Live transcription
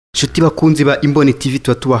Inshuti bakunzi ba Imboni TV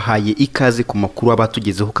tubahaye ikaze ku makuru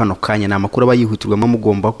abatugezeho kano kanya. Na makuru abayihutirwamo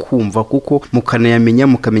mugomba kumva kuko mukanayamenya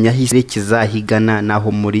mukamenya hiserekeza higana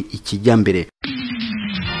naho muri ikijyambere.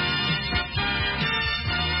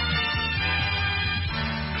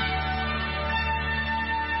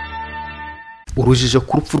 Urujijo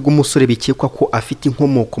ku rupfu rw'umusore bikekwa ko afite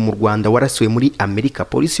inkomoko mu Rwanda warasiwe muri Amerika.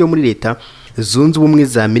 Polisi yo muri leta zunze ubumwe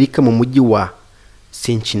za Amerika mu mujyi wa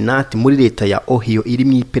Cincinnati muri leta ya Ohio iri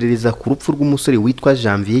mu iperereza ku rupfu rw'umusore witwa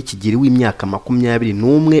Janvier Kigeri w'imyaka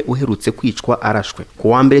 21 uherutse kwicwa arashwe. Ku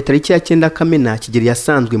wa mbere tariki ya 9 Kamena, Kigeri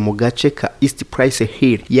yasanzwe mu gace ka East Price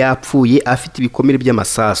Hill yapfuye afite ibikomere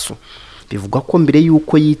by'amasasu. Bivugwa ko mbere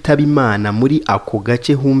yuko yitaba Imana muri ako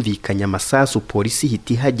gace humvikanya amasasu, polisi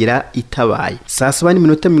hiti hagera itabaye. Saa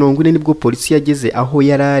 7:40 nibwo polisi yageze aho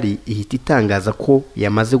yarari ihita itangaza ko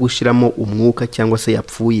yamaze gushiramo umwuka cyangwa se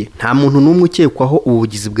yapfuye. Nta muntu numwe ukekwaho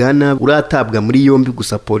ubugizi bwa nabi uratabwa muri yombi,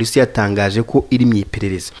 gusa polisi yatangaje ko iri mu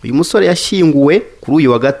iperereza. Uyu musore yashyinguwe kuri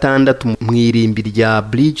uyu wa gatandatu mu irimbi rya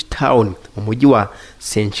Bridgetown mu mujyi wa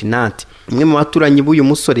Cincinnati. Umwe mu baturanyi b'uyu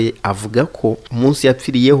musore avuga ko umunsi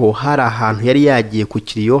yapfiriyeho hari ahantu yari yagiye ku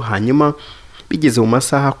kiriyo, hanyuma bigeze mu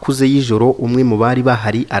masaha akuze y'ijoro umwe mu bari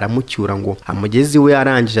bahari aramucyura ngo amugezi we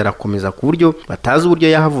arangije arakomeza ku buryo batazi uburyo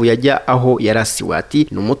yahavuye ajya aho yarasiwe. Ati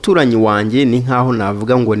ni umuturanyi wanjye, ni nkaho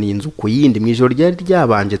navuga ngo ni inzu ku yindi. Mu ijoro ryari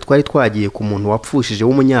ryabanje twari twagiye ku muntu wapfushije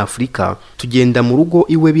w'umunyafurika, tugenda mu rugo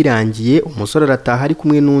iwe, birangiye umusore arataha ari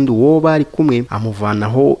kumwe n'undi wo bari kumwe,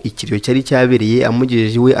 amuvanaho ikiriyo cyari cyabereye,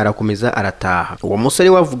 amugejeje iwe arakomeza arataha. Uwo musore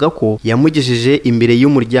wavuga ko yamugejeje imbere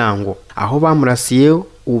y'umuryango aho bamurasiye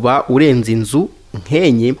uba urenze inzu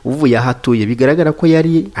nkenye uvuye ahatuye. Bigaragara ko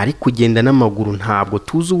yari ari kugenda n'amaguru, ntabwo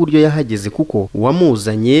tuzi uburyo yahageze kuko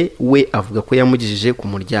uwamuzanye we avuga ko yamugejeje ku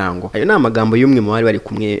muryango. Ayo ni amagambo y'umwe mu bari bari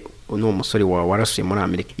kumwe n'uwo musore warasuye muri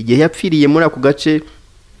Amerika. Igihe yapfiriye muri ako gace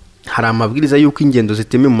hari amabwiriza yuko ingendo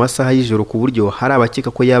ziteme mu masaha y'ijoro, ku buryo hari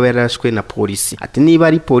abakeka ko yaba yarashwe na polisi. Ati niba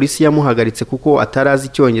ari polisi yamuhagaritse kuko atarazi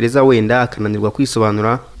icyongereza wenda akananirwa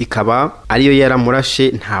kwisobanura, ikaba ariyo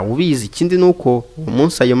yaramurashe, nta ubizi. Ikindi nuko uwo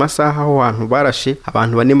munsi ayo masaha aho hantu barashe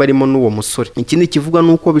abantu bane barimo n'uwo musore. Ikindi kivuga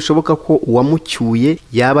nuko bishoboka ko uwamucyuye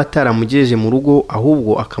yaba ataramugejeje mu rugo,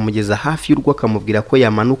 ahubwo akamugeza hafi y'urugo akamubwira ko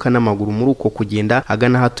yamanuka n'amaguru muri uko kugenda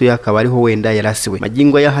agana hatoya, akaba ariho wenda yarasiwe.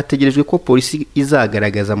 Magingo yahategerejwe ko polisi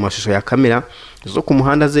izagaragaza amashusho ya kamera zo ku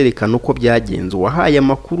muhanda zerekana uko byagenze. Wahaye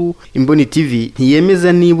amakuru Imboni TV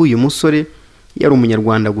ntiyemeza niba uyu musore yari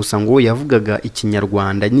umunyarwanda gusa, ngo yavugaga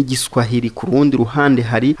ikinyarwanda n'igiswahili. Ku rundi ruhande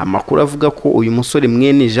hari amakuru avuga ko uyu musore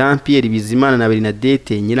mwene Jean Pierre Bizimana na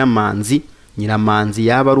Bernadette Nyiramanzi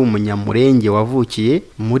yaba ari umunyamurenge wavukiye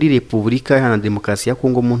muri Repubulika Iharanira Demokarasi ya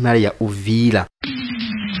Kongo mu ntara ya Uvira.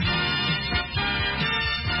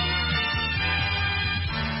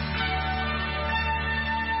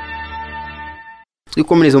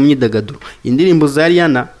 Twikomereza mu myidagaduro. Indirimbo za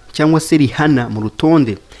Rihanna cyangwa se Rihanna mu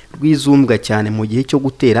rutonde rwizumbwa cyane mu gihe cyo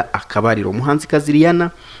gutera akabariro. Umuhanzikazi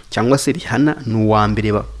Rihanna cyangwa se Rihanna ni uwa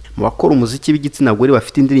mbere mu bakora umuziki w'igitsina gore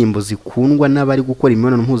bafite indirimbo zikundwa n'abari gukora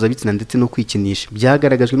imibonano mpuzabitsina ndetse no kwikinisha.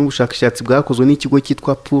 Byagaragajwe n'ubushakashatsi bwakozwe n'ikigo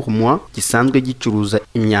cyitwa Pour Moi gisanzwe gicuruza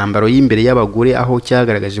imyambaro y'imbere y'abagore, aho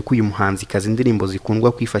cyagaragaje ko uyu muhanzikazi indirimbo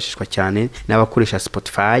zikundwa kwifashishwa cyane n'abakoresha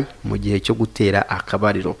Spotify mu gihe cyo gutera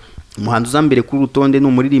akabariro. Umuhanzi uzambere kuri rutonde ni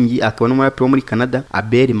umuririmbyi akaba n'umuraperi wo muri Canada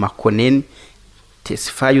Abel Makonnen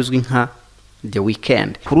Tesfaye uzwi nka The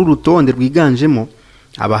Weeknd. Kuri rutonde rwiganjemo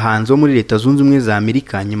abahanzi bo muri leta zunze ubumwe za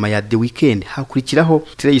Amerika. Nyuma ya The Weeknd hakurikiraho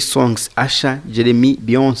Trey Songz, Asha, Jeremy,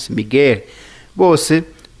 Beyonce, Miguel, bose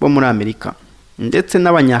bo muri Amerika, ndetse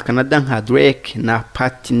n'abanyakanada nka Drake na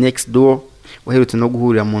Party Next Door waherutse no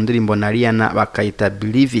guhurira mu ndirimbo na Rihanna bakayita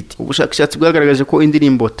Believe It. Ubushakashatsi bwagaragaje ko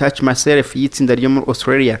indirimbo Touch Myself y'itsinda ryo muri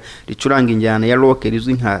Australia ricuranga injyana ya rock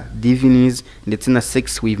rizwi nka Divinies ndetse na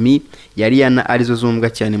Sex With Me ya Rihanna arizo zumbwa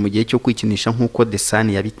cyane mu gihe cyo kwikinisha nk'uko The Sun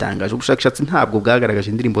yabitangaje. Ubushakashatsi ntabwo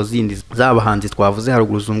bwagaragaje indirimbo zindi z'abahanzi twavuze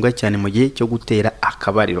haruguru zumbwa cyane mu gihe cyo gutera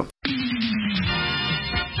akabariro.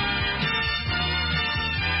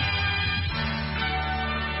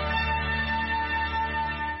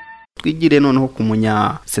 Twigire noneho ku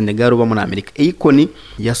munya Senegal uba muri Amerika. Akon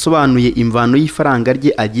yasobanuye imvano y'ifaranga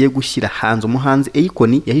rye agiye gushyira hanze. Umuhanzi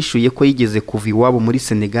Akon yahishuye ko yigeze kuva iwabo muri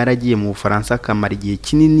Senegal agiye mu Bufaransa akamara igihe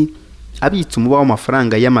kinini abitse umuba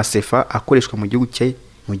w'amafaranga y'amasefa akoreshwa mu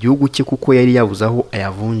gihugu cye kuko yari yabuze aho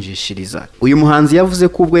ayavunjishiriza. Uyu muhanzi yavuze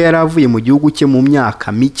ko ubwo yari avuye mu gihugu cye mu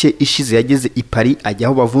myaka mike ishize yageze i Paris ajya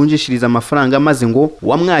aho bavunjishiriza amafaranga, maze ngo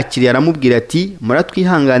wamwakiriye aramubwira ati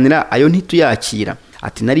muratwihanganira ayo ntituyakira.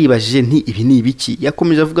 ati naribajije nti ibi ni ibiki.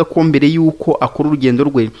 Yakomeje avuga ko mbere yuko akora urugendo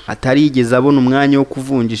rwe atari yigeze abona umwanya wo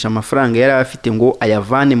kuvunjisha amafaranga yari afite ngo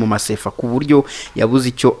ayavane mu masefa ku buryo yabuze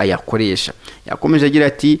icyo ayakoresha. Yakomeje agira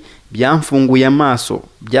ati byamfunguye amaso,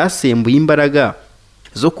 byasembuye imbaraga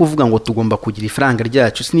zo kuvuga ngo tugomba kugira ifaranga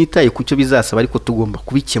ryacu, sinitaye ku cyo bizasaba ariko tugomba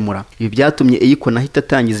kubikemura. Ibi byatumye Eiko nahita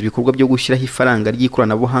atangiza ibikorwa byo gushyiraho ifaranga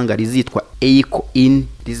ry'ikoranabuhanga rizitwa Eiko in,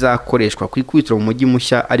 rizakoreshwa ku ikubitiro mu mujyi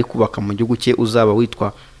mushya ari kubaka mu gihugu cye uzaba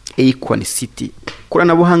witwa Eiko City.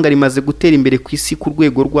 Ikoranabuhanga rimaze gutera imbere ku isi ku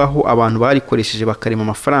rwego rwaho abantu barikoresheje bakarema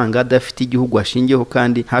amafaranga adafite igihugu ashingiyeho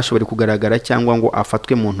kandi hashobora kugaragara cyangwa ngo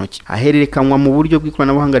afatwe mu ntoki. Ahererekanwa mu buryo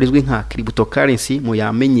bw'ikoranabuhanga rizwi nka cryptocurrency, mu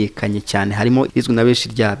yamenyekanye cyane harimo izwi na benshi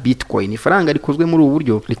rya Bitcoin. Ifaranga rikozwe muri ubu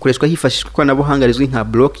buryo rikoreshwa hifashishwa ikoranabuhanga rizwi nka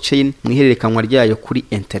blockchain mu ihererekanwa ryayo kuri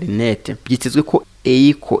internet. Byitezwe ko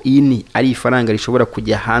Eiko ini ari ifaranga rishobora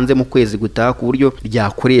kujya hanze mu kwezi gutaha ku buryo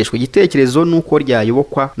ryakoreshwa. Igitekerezo nuko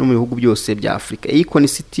ryayobokwa no mu bihugu byose bya Afrika. Eiko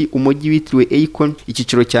City, umujyi witiriwe Eiko,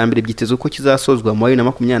 icyiciro cya mbere byitezwe ko kizasozwa mu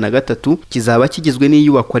 2023, kizaba kigizwe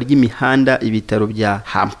n'iyubakwa ry'imihanda, ibitaro bya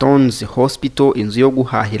Hamptons Hospital, inzu yo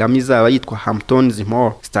guhahiramo izaba yitwa Hamptons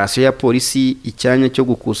Mall, station ya polisi, icyanya cyo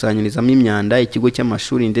gukusanyirizamo imyanda, ikigo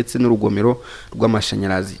cy'amashuri ndetse n'urugomero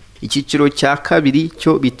rw'amashanyarazi. Icyiciro cya kabiri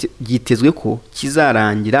cyo byitezwe ko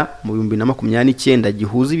kizarangira mu 2029,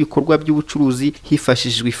 gihuza ibikorwa by'ubucuruzi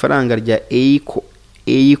hifashishijwe ifaranga rya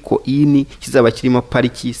Eiko ini, kizaba kirimo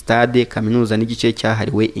pariki, stade, kaminuza n'igice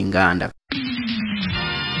cyahariwe inganda.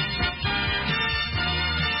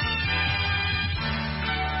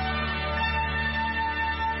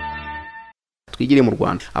 Twigire mu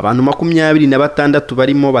Rwanda. Abantu 26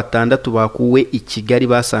 barimo 6 bakuwe i Kigali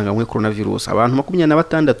basanganywe coronavirus. Abantu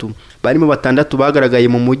 26 barimo 6 bagaragaye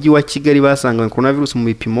mu mujyi wa Kigali basanganywe coronavirus mu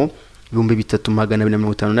bipimo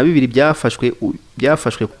 3252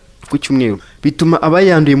 byafashwe ku cyumweru, bituma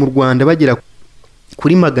abayanduye mu Rwanda bagera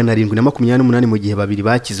kuri 728 mu gihe babiri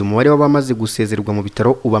bakize. Umubare w'abamaze gusezererwa mu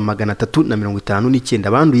bitaro uba 359.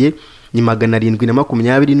 Abanduye ni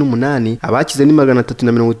 728, abakize ni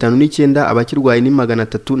 359, abakirwaye ni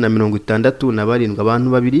 367. Abantu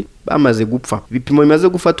babiri bamaze gupfa. Ibipimo bimaze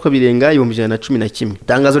gufatwa birenga 111.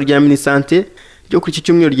 Itangazo rya Minisante ryo ku iki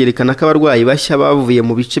cyumweru ryerekana ko abarwayi bashya bavuye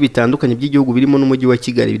mu bice bitandukanye by'igihugu birimo n'umujyi wa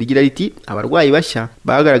Kigali. Birigira riti abarwayi bashya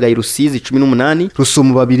bagaragaye Rusizi 18,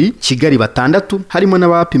 Rusumo 2, Kigali 6, harimo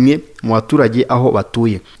n'abapimwe mu baturage aho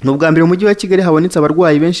batuye. N'ubwa mbere mu mujyi wa Kigali habonetse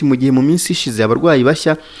abarwayi benshi mu gihe mu minsi ishize abarwayi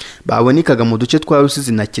bashya babonekaga mu duce twa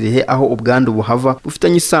Rusizi na Kirehe aho ubwandu buhava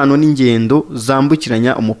bufitanye isano n'ingendo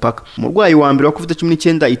zambukiranya umupaka. Umurwayi wa mbere wa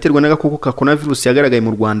COVID-19 iterwa n'agakoko ka coronavirus yagaragaye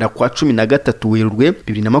mu Rwanda kwa 13 Werurwe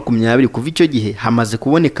 2020. Kuva icyo gihe hamaze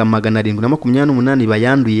kuboneka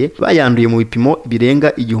 728 bayanduye mu bipimo birenga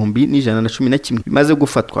 1111 bimaze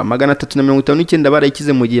gufatwa. 359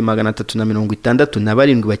 barayikize mu gihe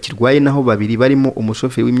 367 bakirwaye, naho babiri barimo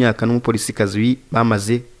umushoferi w'imyaka n'umupolisikazi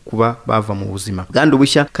bamaze kuba bava mu buzima. Bwandu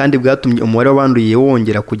bushya kandi bwatumye umubare w'abanduye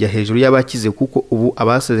wongera kujya hejuru y'abakize, kuko ubu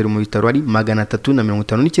abasezera mu bitaro ari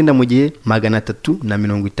 359 mu gihe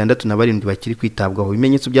 367 bakiri kwitabwaho.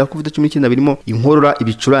 Ibimenyetso bya COVID-19 birimo inkorora,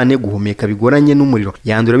 ibicurane, guhumeka bigoranye n'umuriro.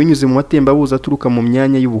 Yandura binyuze mu matembabuzi aturuka mu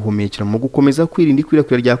myanya y'ubuhumekero. Mu gukomeza kwirinda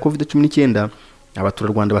ikwirakwira rya COVID-19,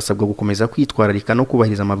 abaturarwanda basabwa gukomeza kwitwararika no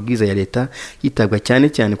kubahiriza amabwiriza ya leta, yitabwa cyane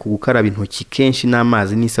cyane ku gukaraba intoki kenshi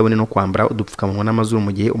n'amazi n'isabune no kwambara udupfukamunwa n'amazuru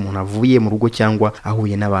mu gihe umuntu avuye mu rugo cyangwa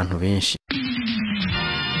ahuye n'abantu benshi.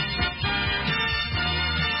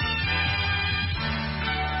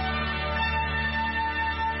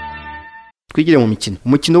 Twigire mu mikino.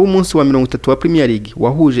 Umukino w'umunsi wa 30 wa Premier League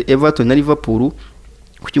wahuje Everton na Liverpool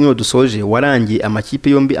ku cyumweru dusoje warangiye amakipe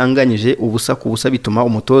yombi anganyije ubusa ku busa, bituma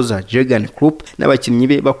umutoza Jurgen Klopp n'abakinnyi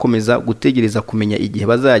be bakomeza gutegereza kumenya igihe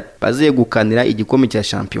bazegukanira igikombe cya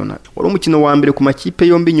shampiyona. Wari umukino wa mbere ku makipe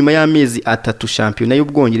yombi nyuma y'amezi 3 shampiyona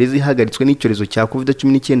y'Ubwongereza ihagaritswe n'icyorezo cya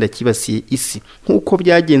COVID-19 kibasiye isi. Nk'uko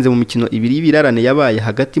byagenze mu mikino ibiri y'ibirarane yabaye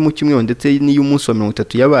hagati mu cyumweru ndetse n'iy'umunsi wa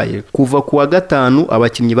 30 yabaye, kuva ku wa gatanu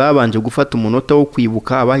abakinnyi babanje gufata umunota wo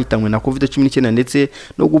kwibuka abahitanywe na COVID-19 ndetse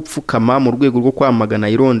no gupfukama mu rwego rwo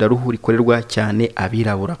kwamagana ironda ruhu rikorerwa cyane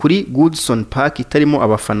abirabura. Kuri Goodison Park itarimo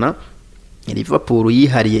abafana, Liverpool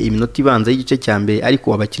yihariye iminota ibanza y'igice cya mbere,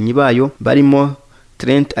 ariko abakinnyi bayo barimo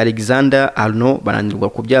Trent Alexander-Arnold bananirwa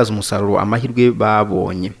kubyaza umusaruro amahirwe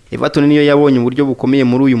babonye. Everton niyo yabonye uburyo bukomeye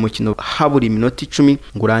muri uyu mukino habura iminota 10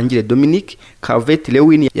 ngo urangire. Dominic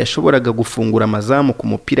Calvert-Lewin yashoboraga gufungura amazamu ku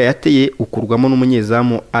mupira yateye ukurwamo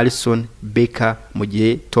n'umunyezamu Alisson Becker, mu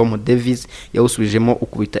gihe Tom Davies yawusubijemo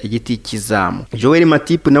ukubita igiti kizamu. Joel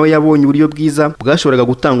Matip nawe yabonye uburyo bwiza bwashoboraga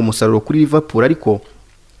gutanga umusaruro kuri Liverpool, ariko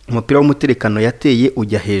umupira w'umuterekano yateye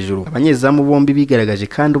ujya hejuru. Abanyezamu bombi bigaragaje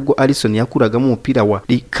kandi ubwo Alisson yakuragamo umupira wa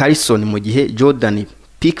Carlson mu gihe Jordan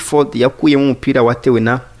Pickford yakuyemo umupira watewe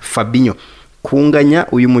na Fabinho. Kunganya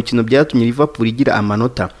uyu mukino byatumye Liverpool igira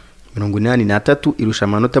amanota 83 irusha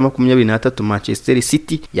amanota 23 Manchester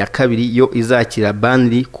City ya kabiri yo izakira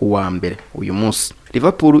Burnley ku wa mbere uyu munsi.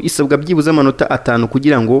 Liverpool isabwa byibuze amanota 5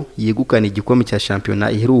 kugira ngo yegukane igikombe cya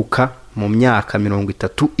shampiyona iheruka mu myaka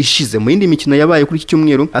 30 ishize. Mu yindi mikino yabaye kuri iki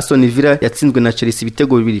cyumweru, Aston Villa yatsinzwe na Chelsea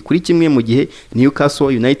ibitego 2-1 mu gihe Newcastle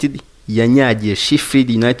United yanyagiye Sheffield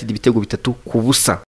United ibitego 3-0.